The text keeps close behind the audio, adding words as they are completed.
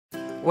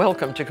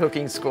Welcome to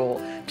Cooking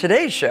School.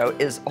 Today's show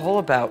is all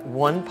about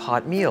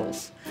one-pot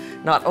meals.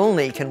 Not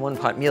only can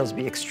one-pot meals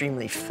be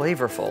extremely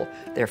flavorful,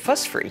 they're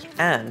fuss-free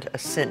and a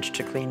cinch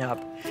to clean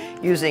up.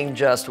 Using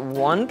just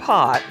one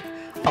pot,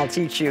 I'll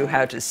teach you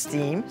how to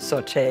steam,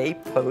 saute,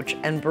 poach,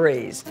 and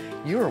braise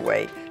your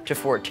way to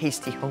 4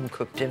 tasty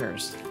home-cooked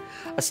dinners.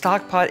 A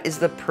stock pot is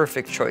the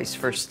perfect choice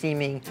for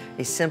steaming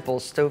a simple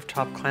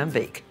stovetop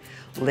clambake,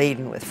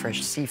 laden with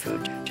fresh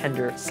seafood,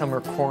 tender summer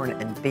corn,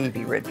 and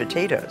baby red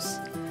potatoes.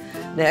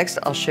 Next,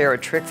 I'll share a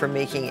trick for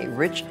making a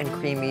rich and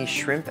creamy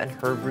shrimp and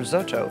herb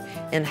risotto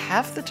in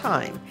half the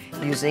time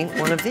using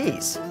one of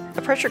these,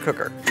 a pressure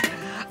cooker.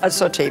 A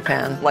saute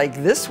pan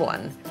like this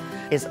one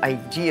is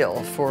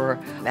ideal for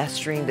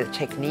mastering the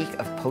technique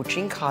of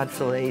poaching cod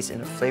fillets in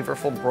a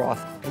flavorful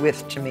broth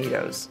with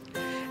tomatoes.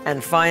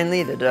 And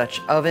finally, the Dutch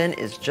oven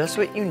is just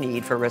what you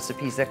need for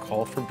recipes that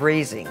call for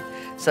braising,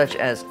 such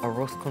as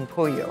arroz con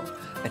pollo,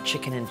 a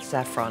chicken and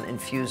saffron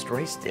infused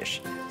rice dish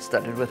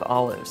studded with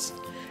olives.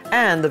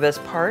 And the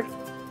best part,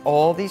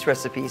 all these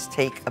recipes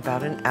take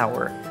about an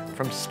hour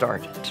from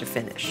start to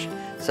finish.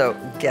 So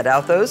get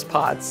out those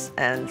pots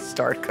and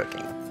start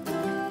cooking.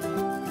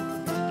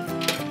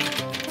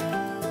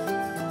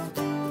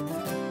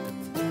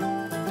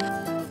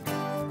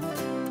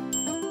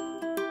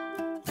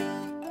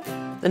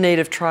 The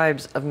native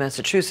tribes of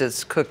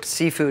Massachusetts cooked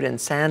seafood in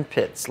sand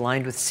pits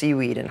lined with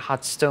seaweed and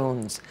hot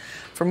stones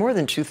for more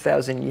than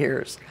 2,000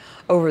 years.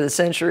 Over the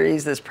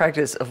centuries, this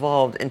practice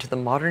evolved into the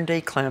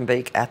modern-day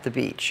clambake at the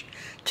beach.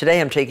 Today,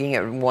 I'm taking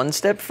it one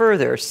step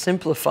further,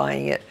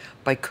 simplifying it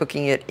by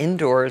cooking it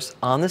indoors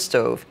on the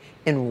stove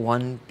in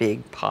one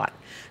big pot.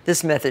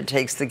 This method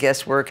takes the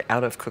guesswork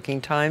out of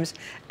cooking times,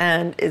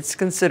 and it's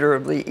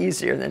considerably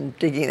easier than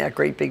digging that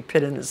great big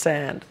pit in the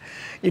sand.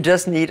 You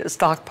just need a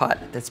stock pot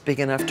that's big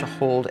enough to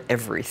hold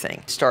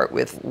everything. Start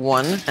with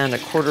 1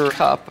 1/4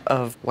 cup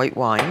of white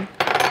wine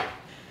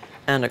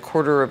and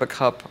 1/4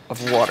 cup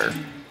of water.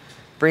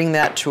 Bring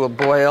that to a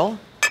boil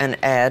and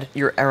add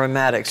your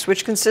aromatics,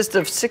 which consist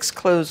of 6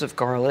 cloves of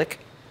garlic,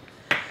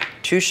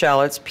 2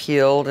 shallots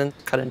peeled and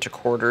cut into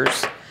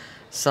quarters,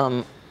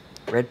 some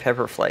red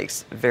pepper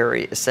flakes,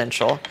 very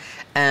essential,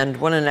 and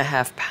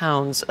 1½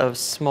 pounds of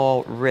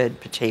small red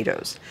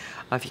potatoes.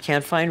 If you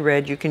can't find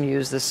red, you can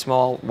use the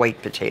small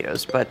white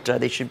potatoes, but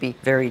they should be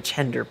very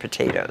tender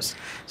potatoes.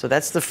 So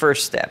that's the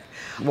first step.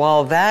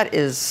 While that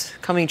is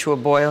coming to a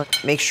boil,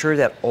 make sure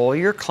that all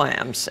your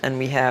clams, and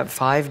we have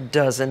 5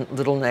 dozen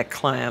little neck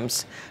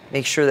clams,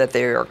 make sure that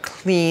they are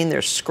clean,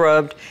 they're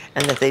scrubbed,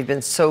 and that they've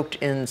been soaked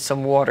in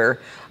some water.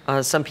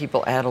 Some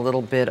people add a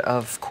little bit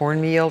of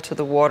cornmeal to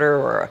the water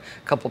or a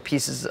couple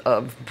pieces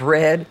of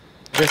bread,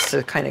 just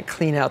to kind of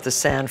clean out the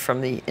sand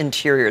from the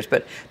interiors.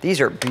 But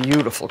these are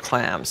beautiful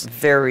clams,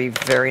 very,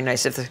 very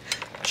nice. If the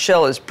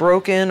shell is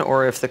broken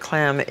or if the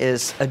clam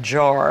is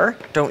ajar,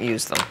 don't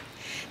use them.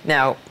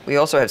 Now, we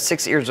also have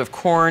 6 ears of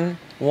corn,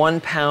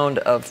 1 pound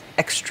of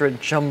extra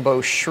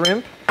jumbo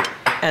shrimp,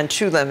 and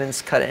 2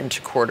 lemons cut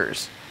into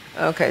quarters.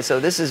 Okay, so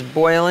this is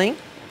boiling.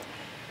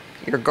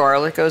 Your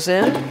garlic goes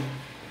in,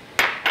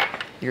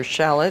 your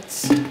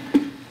shallots,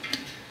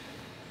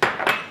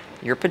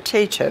 your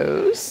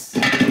potatoes.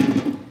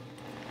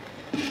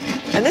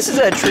 And this is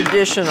a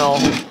traditional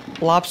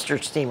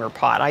lobster steamer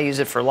pot. I use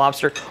it for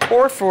lobster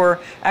or for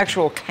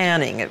actual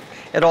canning.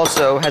 It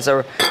also has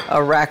a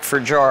rack for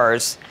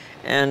jars,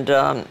 and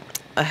a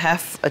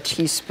 1/2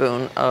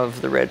 teaspoon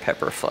of the red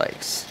pepper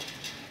flakes.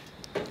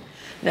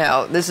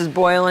 Now, this is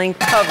boiling.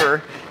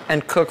 Cover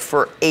and cook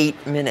for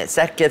 8 minutes.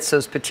 That gets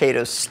those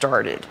potatoes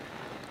started.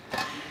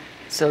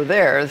 So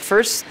there, the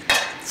first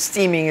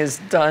steaming is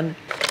done.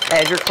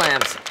 Add your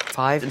clams,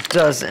 5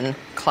 dozen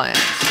clams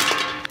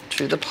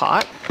to the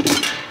pot,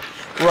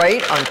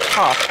 right on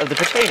top of the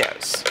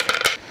potatoes.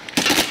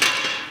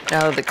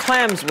 Now the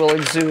clams will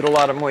exude a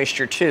lot of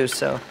moisture too,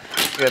 so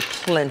you have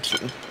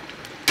plenty.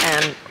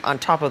 And on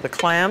top of the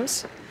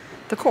clams,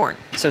 the corn.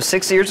 So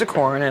 6 ears of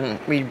corn, and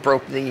we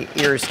broke the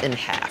ears in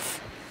half.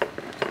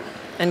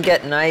 And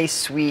get nice,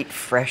 sweet,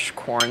 fresh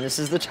corn. This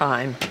is the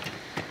time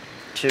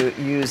to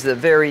use the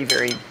very,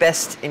 very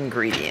best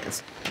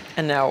ingredients.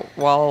 And now,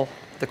 while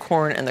the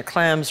corn and the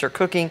clams are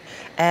cooking,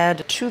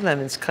 add 2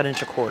 lemons cut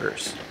into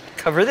quarters.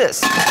 Cover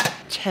this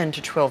 10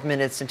 to 12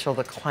 minutes until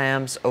the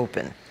clams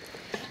open.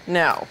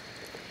 Now,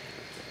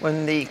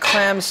 when the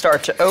clams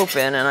start to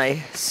open, and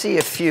I see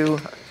a few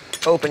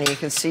opening, you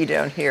can see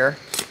down here,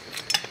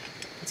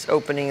 it's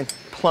opening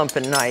plump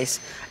and nice,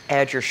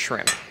 add your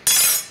shrimp.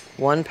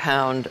 1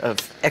 pound of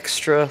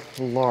extra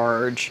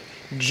large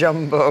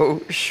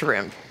jumbo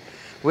shrimp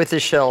with the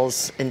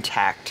shells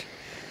intact.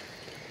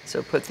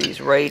 So put these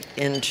right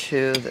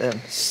into the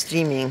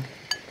steaming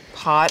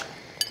pot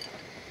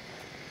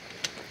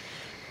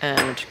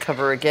and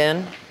cover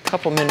again, a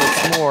couple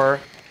minutes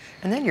more,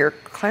 and then your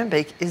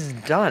clambake is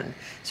done.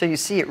 So you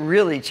see, it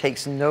really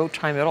takes no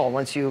time at all.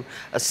 Once you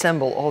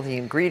assemble all the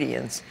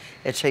ingredients,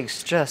 it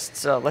takes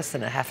just less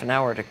than a half an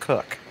hour to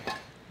cook.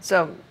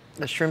 So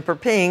the shrimp are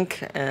pink,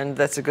 and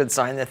that's a good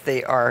sign that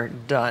they are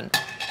done.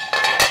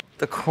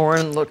 The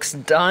corn looks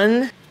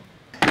done.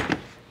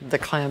 the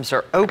clams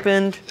are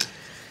opened,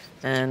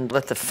 and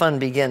let the fun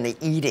begin, the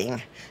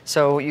eating.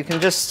 So you can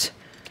just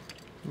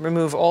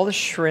remove all the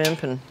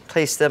shrimp and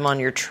place them on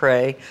your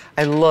tray.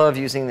 I love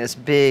using this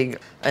big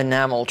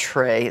enamel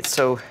tray. It's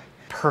so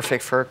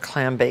perfect for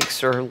clam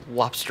bakes or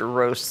lobster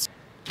roasts.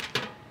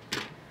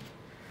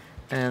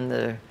 And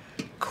the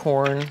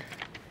corn.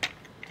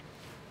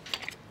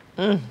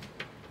 And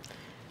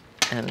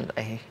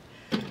I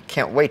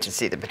can't wait to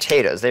see the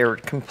potatoes. They were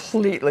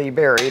completely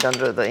buried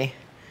under the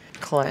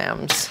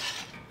clams.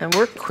 And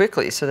work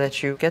quickly so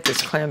that you get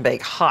this clam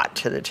bake hot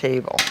to the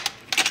table.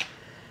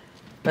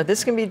 But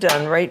this can be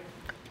done right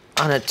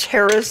on a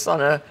terrace,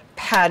 on a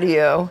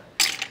patio,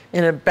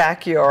 in a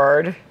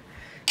backyard.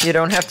 You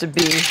don't have to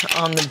be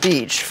on the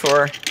beach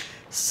for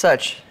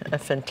such a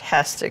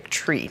fantastic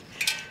treat.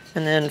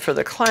 And then for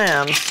the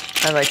clams,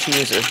 I like to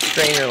use a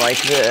strainer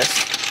like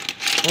this.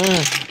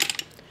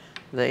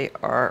 They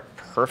are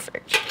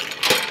perfect.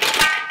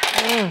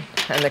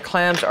 And the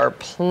clams are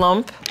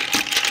plump,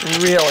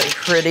 really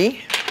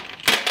pretty.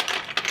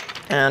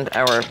 And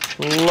our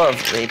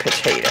lovely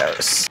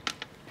potatoes.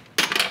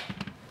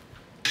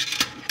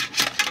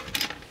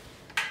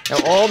 Now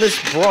all this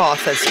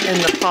broth that's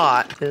in the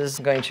pot is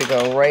going to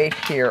go right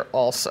here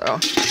also.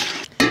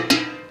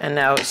 And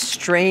now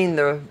strain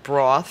the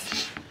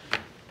broth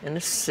in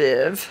a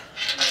sieve.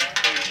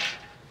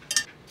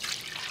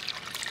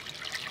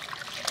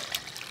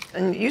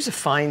 And use a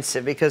fine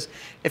sieve because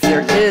if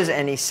there is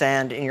any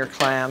sand in your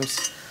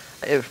clams,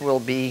 it will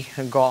be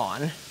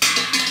gone.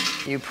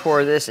 You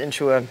pour this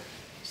into a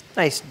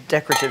nice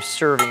decorative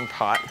serving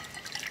pot.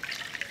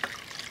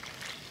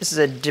 This is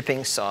a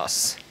dipping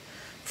sauce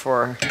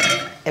for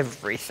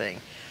everything.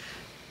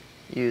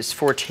 Use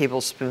 4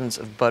 tablespoons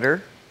of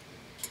butter.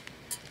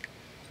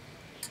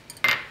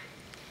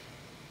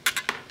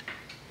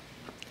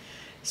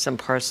 Some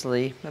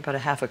parsley, about a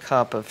half a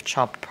cup of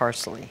chopped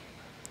parsley,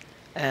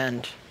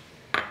 and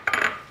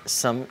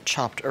some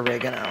chopped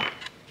oregano.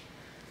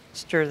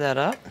 Stir that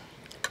up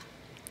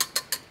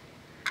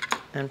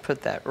and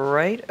put that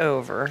right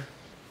over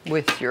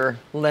with your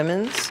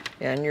lemons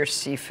and your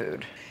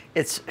seafood.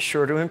 It's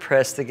sure to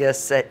impress the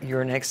guests at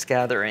your next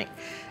gathering.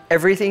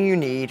 Everything you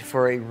need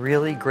for a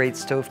really great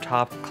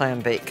stovetop clam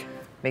bake.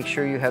 Make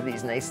sure you have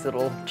these nice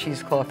little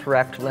cheesecloth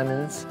wrapped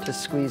lemons to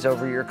squeeze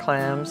over your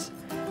clams.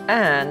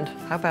 And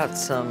how about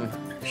some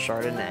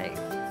Chardonnay?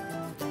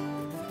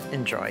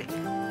 Enjoy.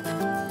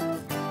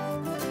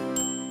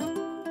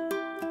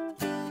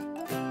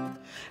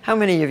 How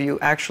many of you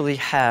actually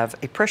have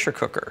a pressure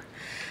cooker?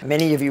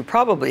 Many of you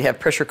probably have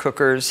pressure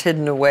cookers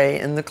hidden away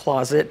in the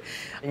closet,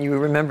 and you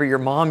remember your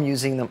mom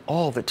using them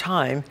all the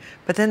time,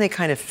 but then they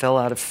kind of fell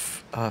out of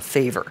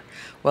favor.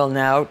 Well,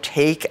 now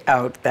take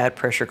out that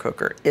pressure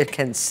cooker. It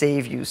can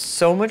save you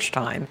so much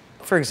time.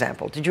 For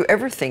example, did you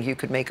ever think you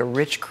could make a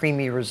rich,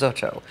 creamy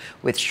risotto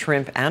with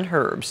shrimp and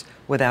herbs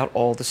without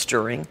all the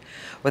stirring,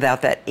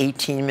 without that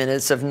 18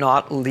 minutes of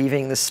not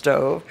leaving the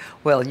stove?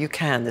 Well, you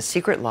can. The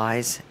secret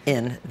lies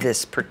in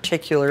this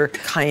particular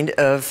kind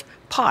of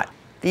pot.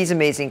 These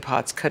amazing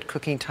pots cut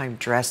cooking time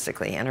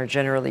drastically and are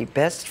generally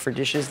best for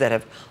dishes that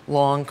have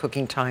long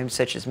cooking times,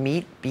 such as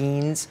meat,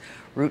 beans,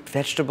 root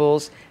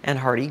vegetables, and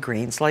hearty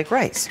grains like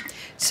rice.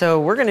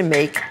 So we're going to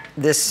make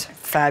this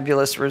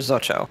fabulous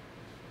risotto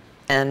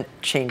and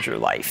change your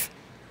life.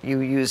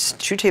 You use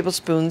 2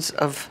 tablespoons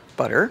of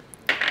butter.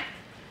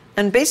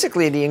 And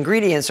basically the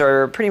ingredients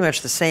are pretty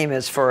much the same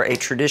as for a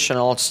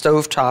traditional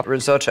stovetop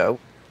risotto.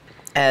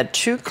 Add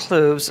 2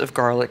 cloves of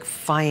garlic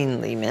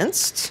finely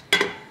minced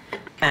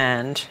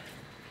and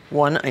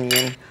 1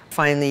 onion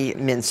finely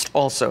minced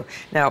also.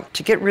 Now,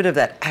 to get rid of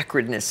that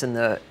acridness in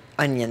the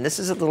onion, this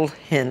is a little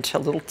hint, a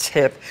little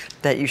tip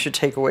that you should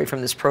take away from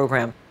this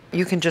program.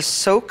 You can just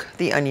soak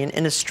the onion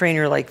in a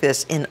strainer like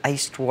this in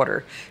iced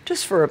water,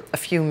 just for a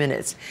few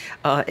minutes.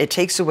 It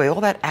takes away all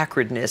that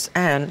acridness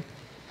and it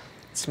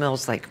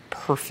smells like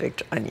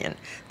perfect onion.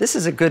 This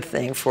is a good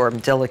thing for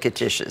delicate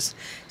dishes.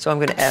 So I'm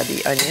going to add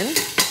the onion.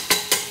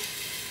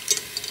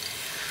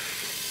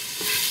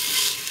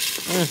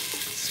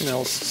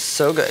 Smells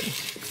so good.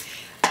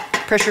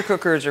 Pressure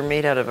cookers are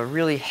made out of a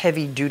really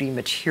heavy-duty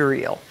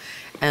material.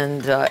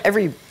 And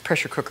every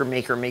pressure cooker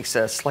maker makes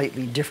a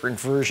slightly different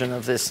version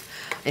of this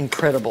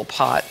incredible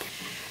pot.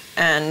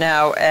 And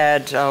now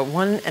add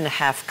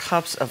 1½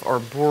 cups of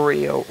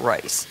arborio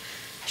rice.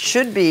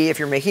 Should be, if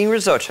you're making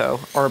risotto,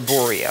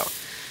 arborio.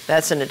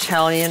 That's an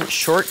Italian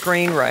short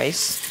grain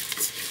rice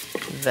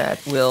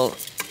that will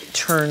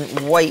turn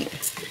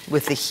white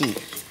with the heat.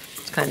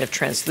 It's kind of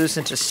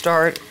translucent to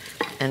start,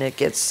 and it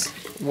gets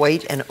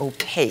white and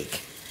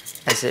opaque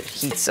as it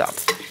heats up.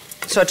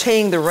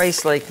 Sautéing the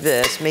rice like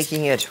this,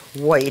 making it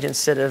white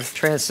instead of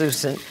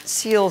translucent,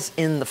 seals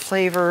in the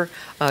flavor,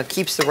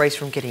 keeps the rice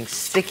from getting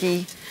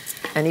sticky.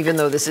 And even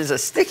though this is a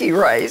sticky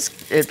rice,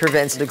 it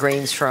prevents the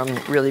grains from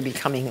really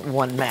becoming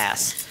one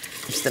mass.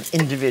 Keeps them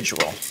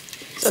individual.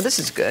 So this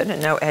is good.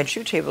 And now add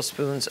 2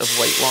 tablespoons of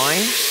white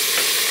wine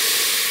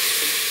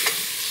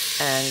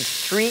and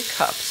 3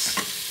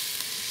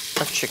 cups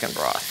of chicken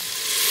broth.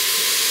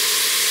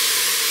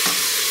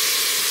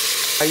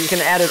 You can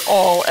add it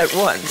all at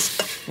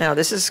once. Now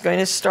this is going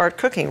to start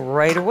cooking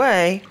right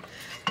away.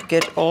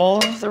 Get all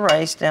the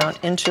rice down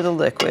into the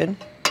liquid.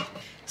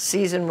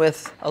 Season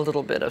with a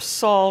little bit of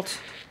salt,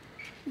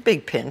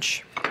 big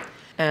pinch,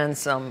 and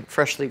some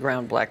freshly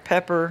ground black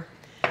pepper.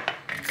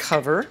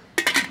 Cover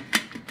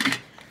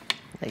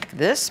like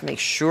this. Make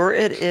sure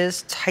it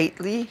is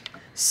tightly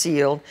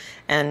sealed.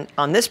 And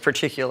on this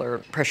particular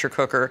pressure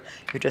cooker,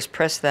 you just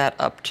press that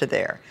up to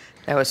there.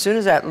 Now, as soon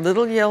as that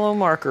little yellow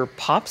marker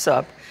pops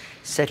up,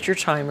 set your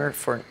timer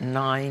for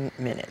 9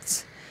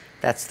 minutes.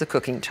 That's the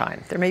cooking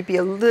time. There may be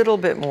a little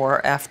bit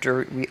more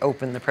after we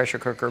open the pressure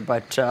cooker,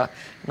 but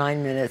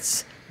 9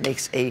 minutes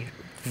makes a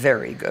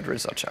very good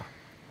risotto.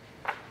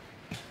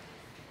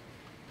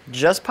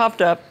 Just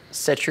popped up,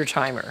 set your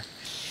timer.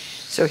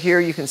 So here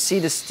you can see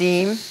the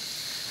steam.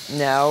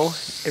 Now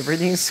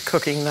everything's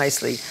cooking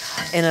nicely.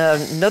 In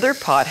another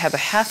pot, have a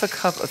half a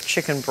cup of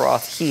chicken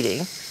broth heating.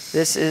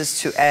 This is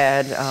to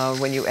add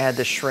when you add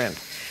the shrimp.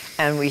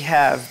 And we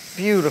have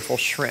beautiful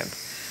shrimp.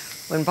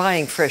 When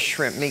buying fresh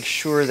shrimp, make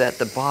sure that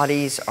the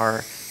bodies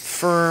are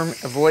firm.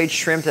 Avoid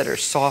shrimp that are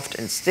soft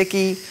and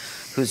sticky,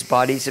 whose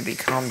bodies have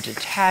become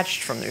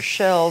detached from their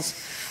shells,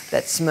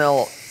 that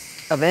smell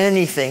of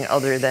anything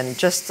other than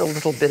just a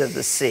little bit of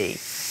the sea.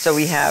 So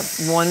we have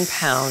 1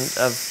 pound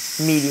of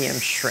medium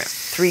shrimp,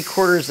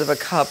 3/4 of a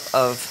cup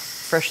of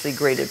freshly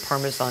grated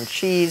Parmesan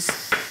cheese,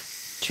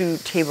 2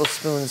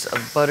 tablespoons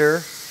of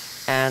butter,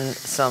 and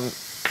some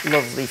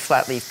lovely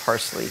flat leaf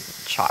parsley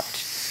chopped.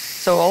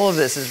 So all of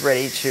this is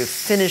ready to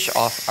finish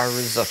off our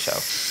risotto.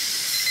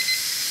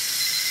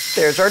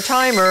 There's our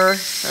timer.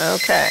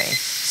 Okay,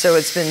 so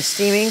it's been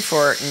steaming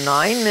for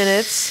 9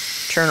 minutes.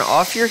 Turn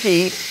off your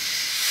heat.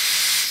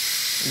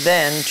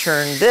 Then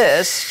turn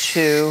this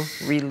to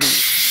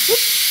release.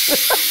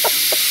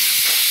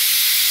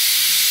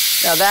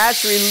 Now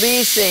that's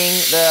releasing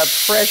the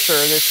pressure,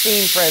 the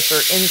steam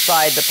pressure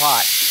inside the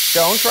pot.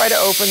 Don't try to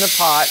open the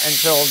pot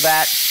until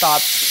that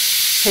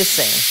stops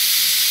hissing.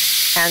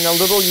 And the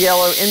little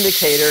yellow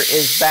indicator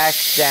is back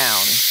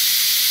down.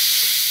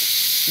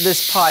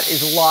 This pot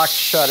is locked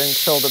shut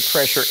until the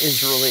pressure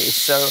is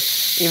released. So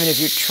even if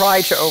you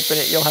try to open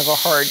it, you'll have a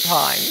hard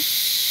time.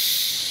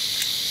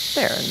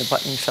 There, and the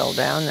button fell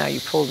down. Now you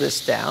pull this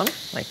down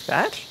like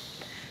that,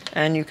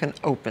 and you can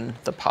open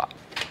the pot.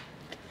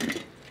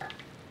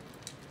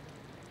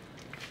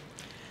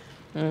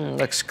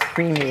 Looks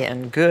creamy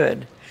and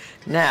good.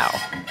 Now,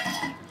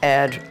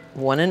 add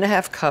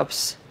 1.5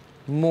 cups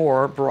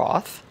more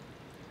broth.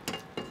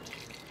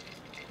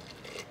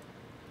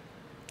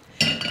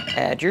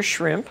 Add your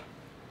shrimp,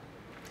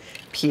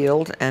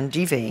 peeled and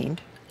deveined.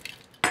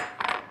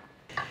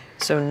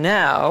 So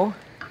now,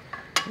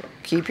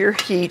 keep your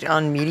heat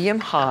on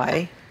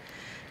medium-high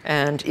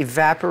and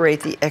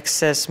evaporate the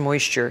excess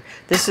moisture.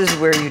 This is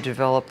where you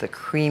develop the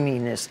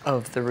creaminess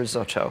of the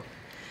risotto.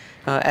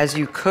 As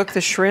you cook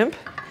the shrimp,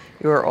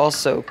 you are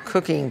also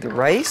cooking the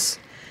rice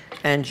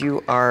and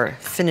you are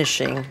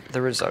finishing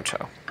the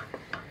risotto.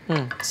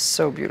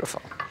 So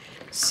beautiful.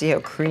 See how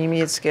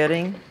creamy it's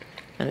getting?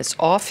 And it's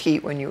off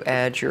heat when you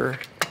add your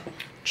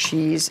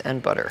cheese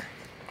and butter.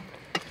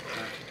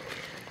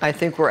 I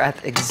think we're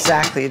at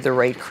exactly the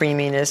right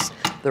creaminess,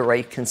 the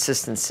right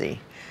consistency.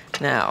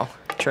 Now,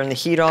 turn the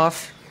heat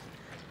off,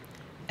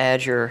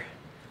 add your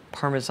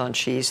Parmesan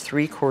cheese,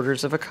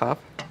 3/4 of a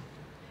cup.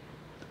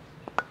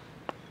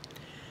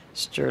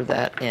 Stir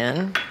that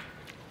in,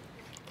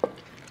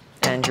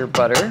 and your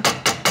butter.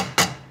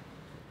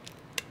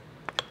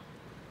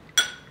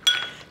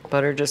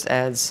 Butter just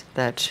adds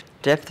that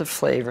depth of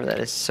flavor that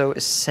is so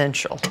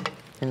essential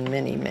in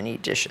many, many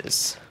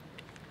dishes.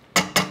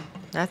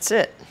 That's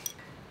it.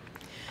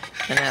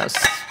 And now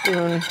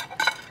spoon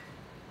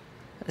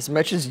as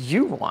much as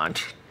you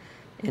want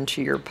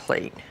into your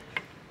plate.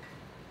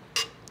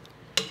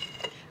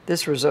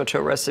 This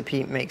risotto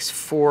recipe makes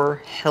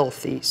 4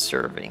 healthy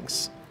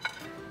servings.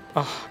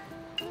 Oh,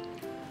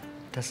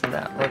 doesn't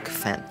that look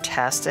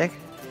fantastic?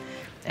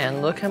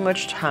 And look how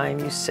much time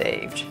you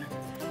saved.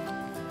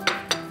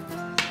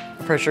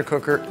 A pressure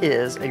cooker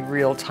is a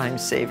real time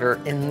saver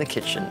in the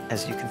kitchen,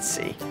 as you can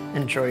see.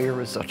 Enjoy your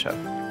risotto.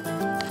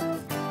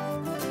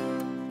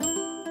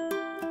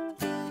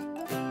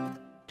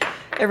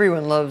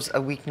 Everyone loves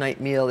a weeknight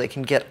meal they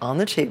can get on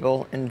the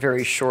table in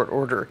very short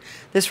order.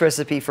 This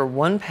recipe for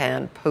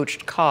 1-pan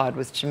poached cod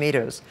with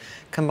tomatoes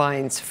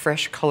combines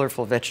fresh,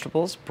 colorful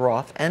vegetables,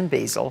 broth, and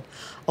basil,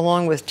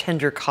 along with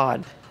tender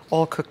cod,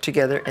 all cooked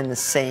together in the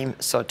same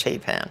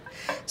sauté pan.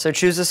 So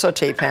choose a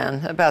sauté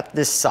pan about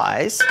this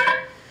size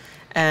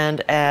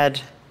and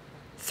add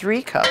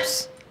 3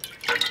 cups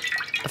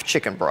of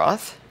chicken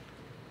broth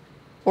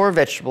or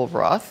vegetable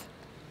broth,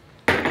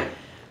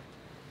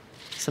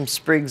 some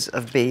sprigs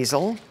of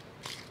basil,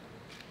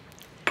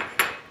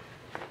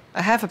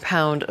 a half a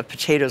pound of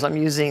potatoes. I'm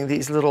using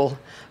these little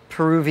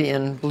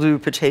Peruvian blue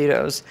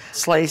potatoes,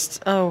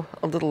 sliced, a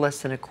little less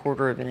than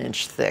 1/4 of an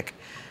inch thick.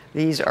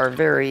 These are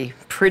very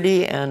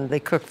pretty and they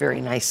cook very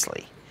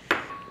nicely.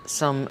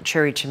 Some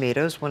cherry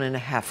tomatoes,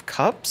 1.5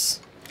 cups.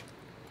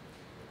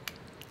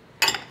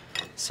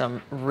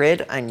 some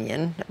red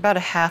onion, about a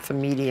half a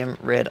medium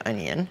red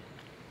onion.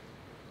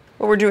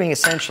 What we're doing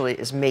essentially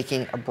is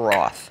making a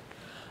broth.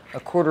 A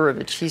quarter of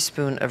a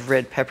teaspoon of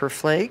red pepper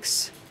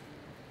flakes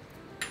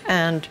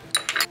and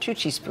 2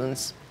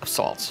 teaspoons of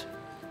salt.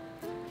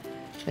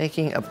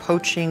 Making a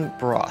poaching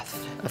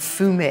broth, a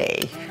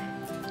fumet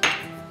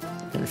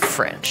in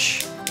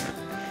French.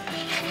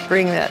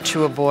 Bring that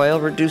to a boil,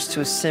 reduce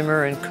to a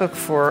simmer, and cook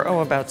for,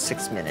 about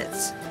 6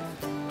 minutes.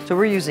 So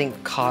we're using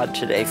cod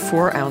today,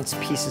 4-ounce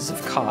pieces of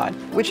cod,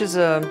 which is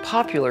a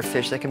popular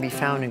fish that can be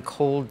found in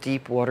cold,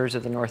 deep waters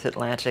of the North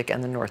Atlantic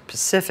and the North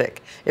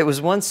Pacific. It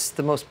was once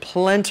the most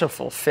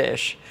plentiful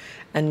fish,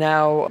 and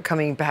now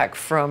coming back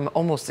from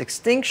almost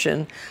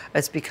extinction,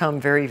 it's become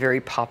very, very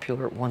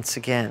popular once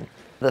again.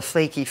 The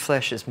flaky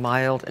flesh is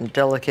mild and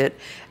delicate,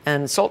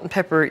 and salt and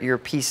pepper your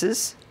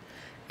pieces,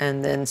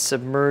 and then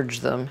submerge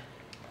them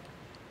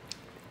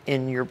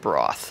in your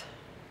broth.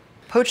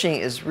 Poaching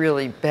is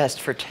really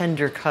best for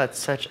tender cuts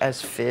such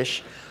as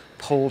fish,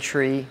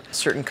 poultry,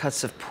 certain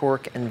cuts of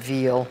pork and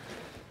veal.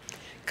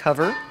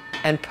 Cover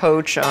and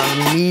poach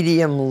on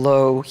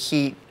medium-low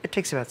heat. It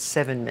takes about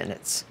 7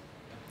 minutes.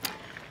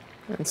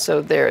 And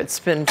so there, it's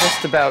been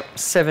just about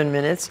 7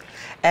 minutes.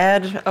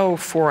 Add,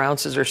 4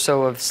 ounces or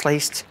so of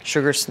sliced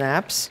sugar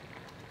snaps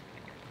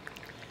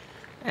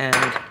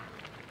and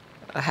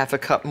a half a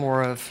cup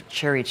more of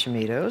cherry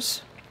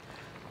tomatoes,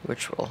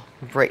 which will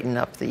brighten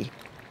up the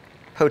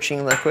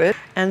poaching liquid,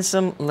 and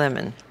some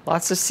lemon.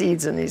 Lots of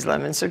seeds in these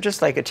lemons, so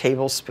just like a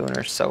tablespoon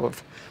or so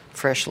of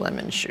fresh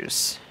lemon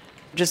juice.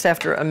 Just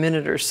after a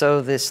minute or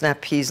so, the snap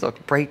peas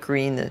look bright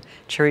green, the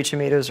cherry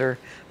tomatoes are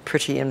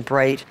pretty and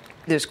bright.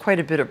 There's quite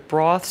a bit of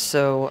broth,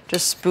 so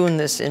just spoon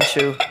this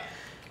into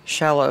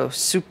shallow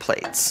soup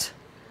plates.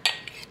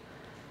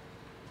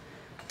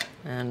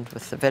 And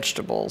with the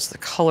vegetables, the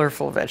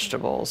colorful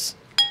vegetables,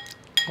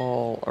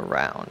 all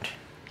around.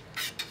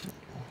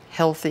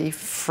 Healthy,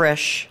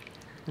 fresh,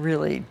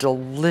 really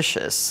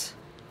delicious.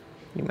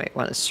 You might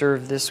want to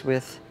serve this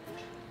with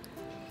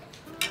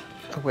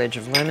a wedge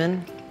of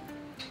lemon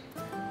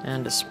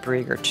and a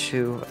sprig or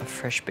 2 of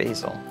fresh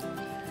basil.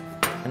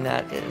 And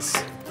that is,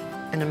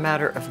 in a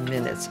matter of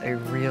minutes, a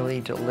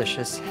really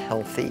delicious,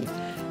 healthy,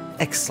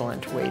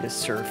 excellent way to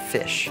serve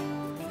fish.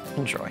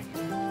 Enjoy.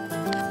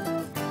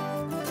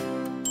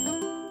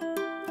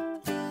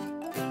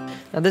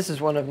 Now this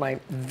is one of my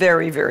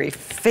very, very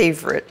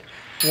favorite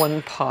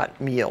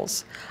one-pot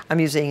meals. I'm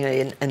using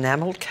an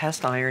enameled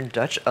cast iron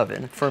Dutch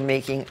oven for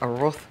making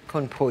arroz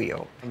con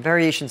pollo.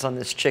 Variations on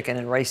this chicken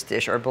and rice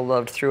dish are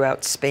beloved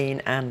throughout Spain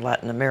and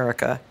Latin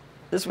America.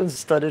 This one's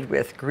studded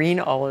with green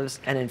olives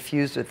and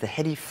infused with the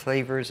heady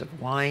flavors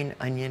of wine,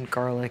 onion,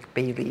 garlic,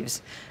 bay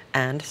leaves,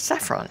 and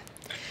saffron.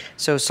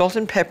 So salt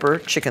and pepper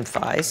chicken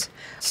thighs,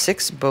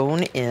 6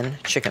 bone-in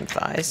chicken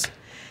thighs.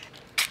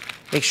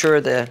 Make sure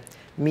the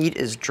meat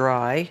is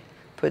dry.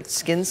 Put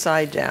skin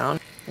side down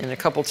in a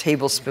couple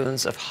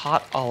tablespoons of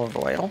hot olive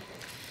oil.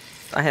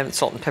 I haven't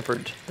salt and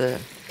peppered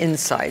the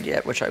inside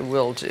yet, which I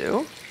will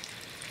do.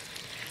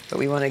 But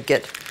we want to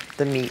get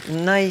the meat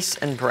nice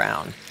and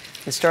brown.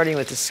 And starting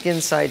with the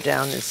skin side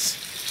down is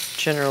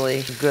generally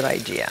a good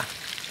idea.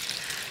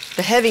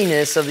 The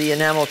heaviness of the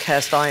enamel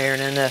cast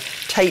iron and the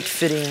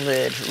tight-fitting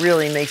lid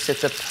really makes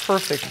it the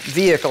perfect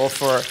vehicle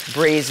for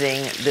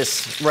braising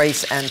this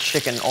rice and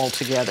chicken all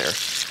together.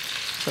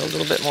 So a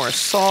little bit more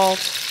salt,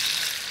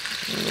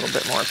 and a little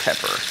bit more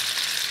pepper.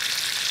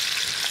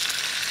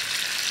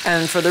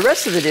 And for the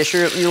rest of the dish,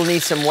 you'll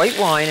need some white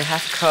wine, a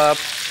half cup,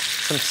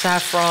 some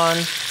saffron,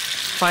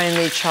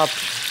 finely chopped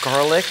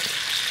garlic,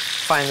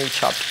 finely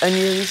chopped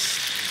onions,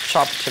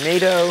 chopped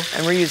tomato,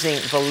 and we're using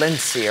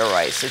Valencia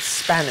rice. It's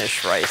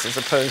Spanish rice as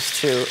opposed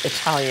to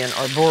Italian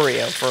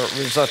arborio for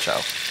risotto.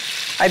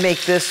 I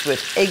make this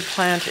with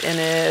eggplant in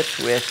it,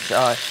 with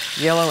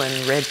yellow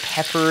and red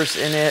peppers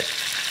in it.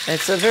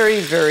 It's a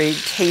very, very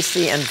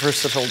tasty and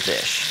versatile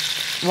dish.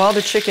 While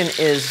the chicken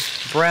is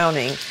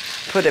browning,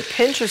 put a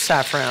pinch of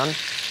saffron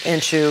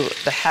into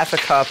the half a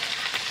cup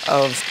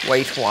of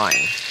white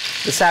wine.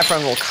 The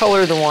saffron will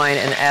color the wine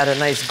and add a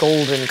nice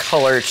golden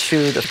color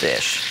to the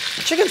dish.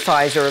 Chicken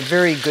thighs are a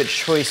very good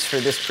choice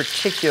for this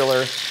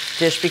particular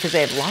dish because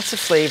they have lots of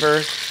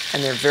flavor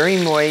and they're very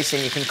moist,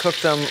 and you can cook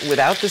them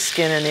without the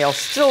skin and they'll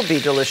still be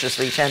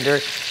deliciously tender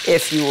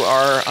if you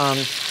are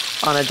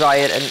on a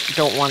diet and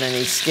don't want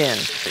any skin.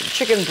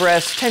 Chicken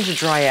breasts tend to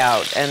dry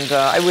out, and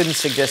I wouldn't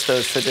suggest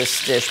those for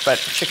this dish, but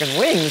chicken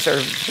wings are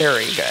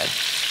very good.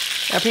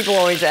 Now, people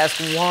always ask,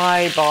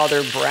 why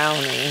bother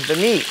browning the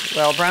meat?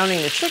 Well,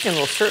 browning the chicken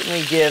will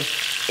certainly give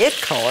it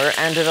color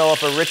and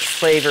develop a rich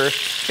flavor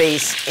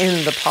base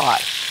in the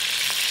pot.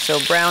 So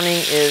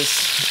browning is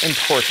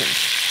important.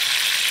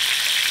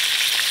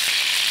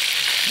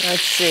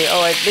 Let's see.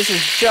 This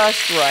is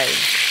just right.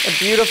 A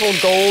beautiful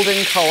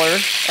golden color,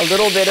 a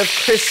little bit of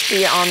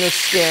crispy on the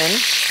skin.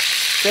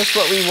 Just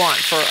what we want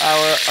for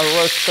our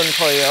arroz con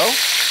pollo.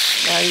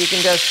 Now you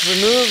can just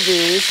remove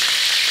these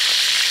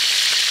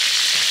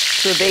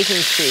to a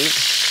baking sheet.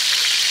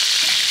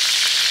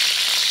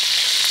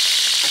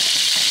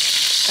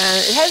 And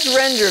it has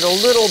rendered a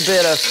little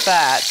bit of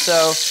fat,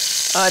 so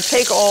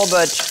take all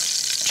but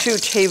 2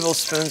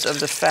 tablespoons of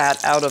the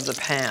fat out of the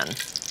pan.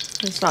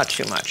 It's not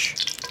too much,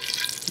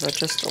 but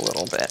just a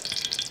little bit.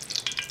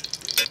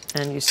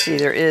 And you see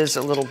there is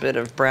a little bit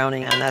of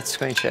browning, and that's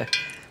going to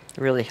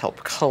really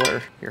help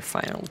color your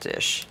final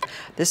dish.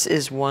 This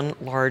is 1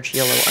 large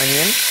yellow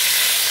onion,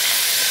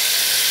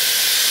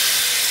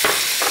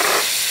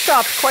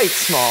 chopped quite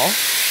small,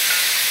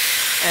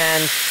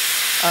 and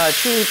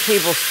 2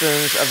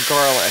 tablespoons of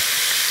garlic,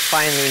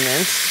 finely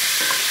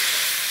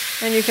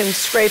minced. And you can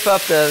scrape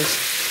up those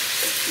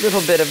little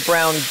bit of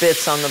brown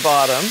bits on the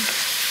bottom.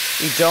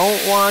 You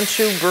don't want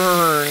to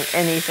burn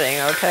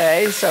anything,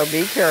 okay? So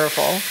be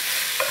careful.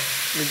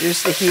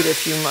 Reduce the heat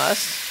if you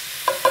must.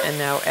 And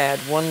now add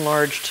 1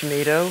 large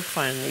tomato,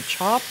 finely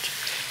chopped.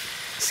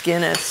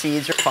 Skin and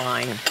seeds are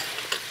fine.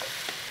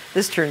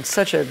 This turns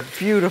such a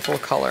beautiful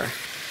color.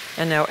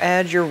 And now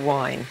add your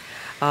wine.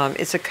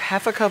 It's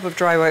half a cup of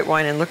dry white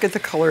wine, and look at the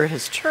color it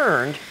has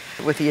turned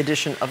with the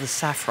addition of the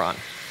saffron.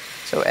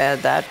 So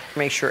add that.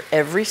 Make sure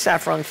every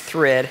saffron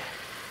thread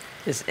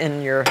is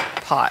in your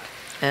pot,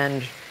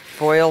 and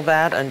boil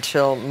that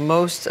until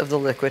most of the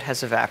liquid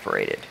has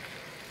evaporated.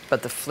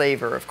 But the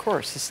flavor, of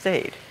course, has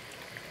stayed.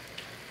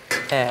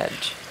 Add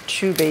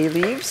 2 bay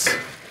leaves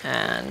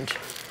and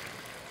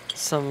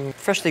some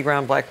freshly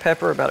ground black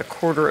pepper, about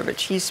 1/4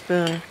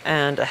 teaspoon,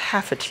 and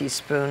 1/2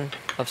 teaspoon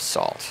of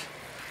salt.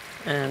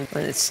 And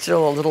when it's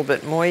still a little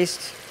bit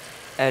moist,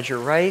 add your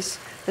rice.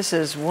 This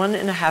is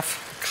 1½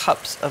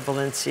 cups of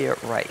Valencia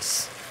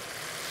rice.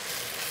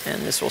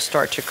 And this will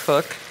start to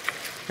cook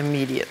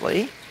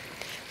immediately.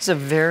 This is a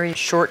very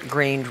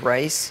short-grained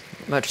rice,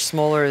 much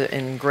smaller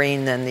in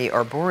grain than the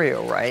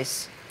arborio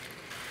rice.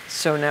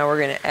 So now we're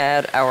going to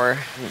add our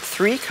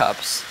 3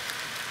 cups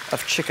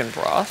of chicken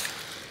broth.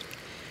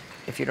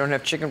 If you don't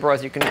have chicken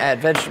broth, you can add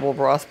vegetable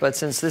broth, but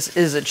since this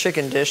is a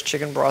chicken dish,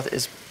 chicken broth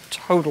is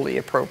totally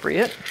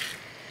appropriate.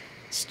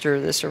 Stir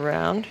this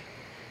around,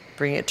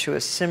 bring it to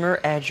a simmer,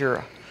 add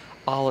your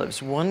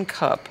olives, 1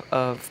 cup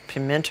of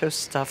pimento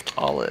stuffed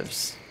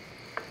olives.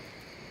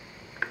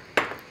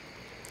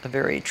 A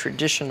very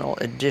traditional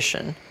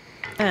addition.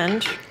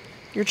 And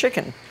your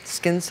chicken,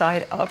 skin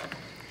side up.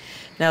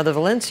 Now the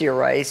Valencia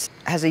rice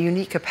has a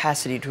unique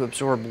capacity to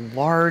absorb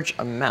large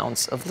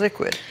amounts of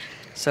liquid.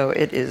 So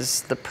it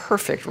is the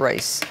perfect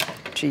rice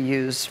to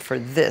use for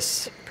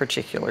this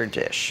particular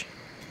dish.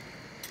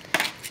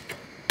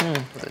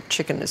 The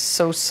chicken is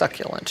so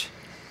succulent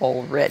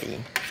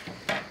already.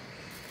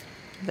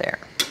 There.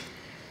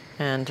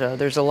 And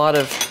there's a lot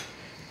of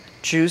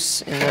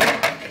juice in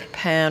the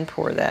pan,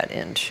 pour that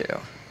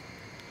into.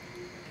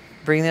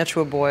 Bring that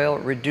to a boil,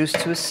 reduce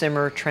to a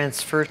simmer,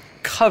 transfer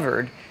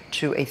covered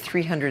to a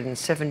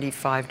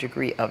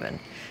 375-degree oven.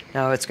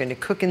 Now it's going to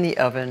cook in the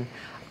oven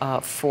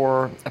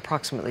for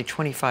approximately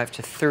 25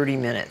 to 30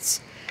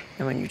 minutes.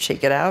 And when you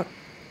take it out,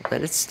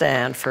 let it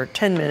stand for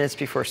 10 minutes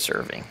before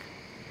serving.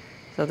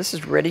 So this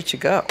is ready to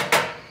go.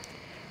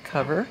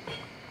 Cover.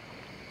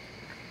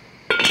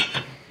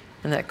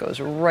 And that goes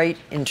right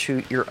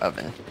into your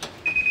oven.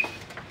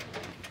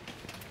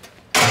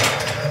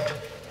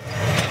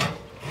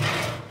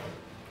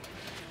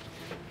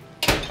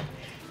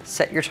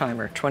 Set your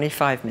timer,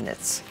 25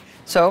 minutes.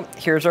 So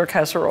here's our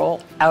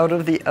casserole out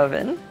of the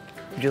oven.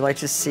 Would you like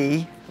to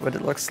see what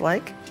it looks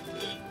like?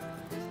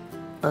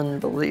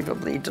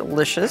 Unbelievably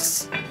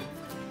delicious.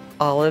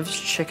 Olives,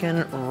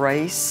 chicken,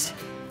 rice,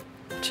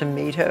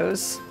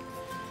 tomatoes.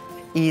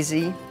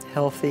 Easy,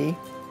 healthy,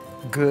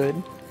 good.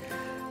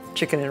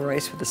 Chicken and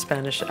rice with a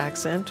Spanish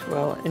accent.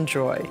 Well,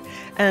 enjoy.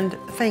 And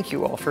thank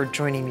you all for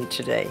joining me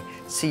today.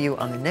 See you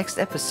on the next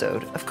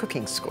episode of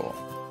Cooking School.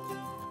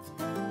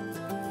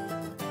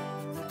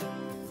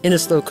 In a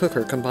slow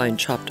cooker, combine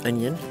chopped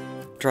onion,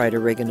 dried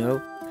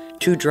oregano,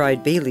 2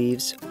 dried bay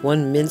leaves,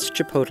 1 minced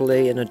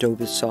chipotle and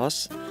adobo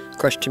sauce,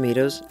 crushed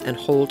tomatoes, and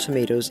whole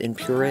tomatoes in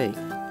puree.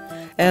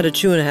 Add a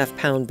 2½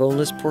 pound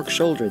boneless pork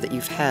shoulder that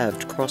you've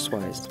halved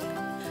crosswise.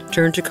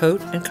 Turn to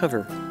coat and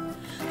cover.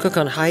 Cook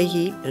on high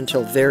heat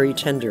until very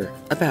tender,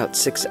 about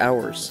 6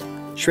 hours.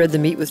 Shred the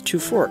meat with 2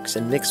 forks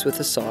and mix with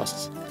the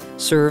sauce.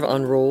 Serve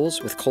on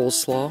rolls with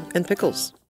coleslaw and pickles.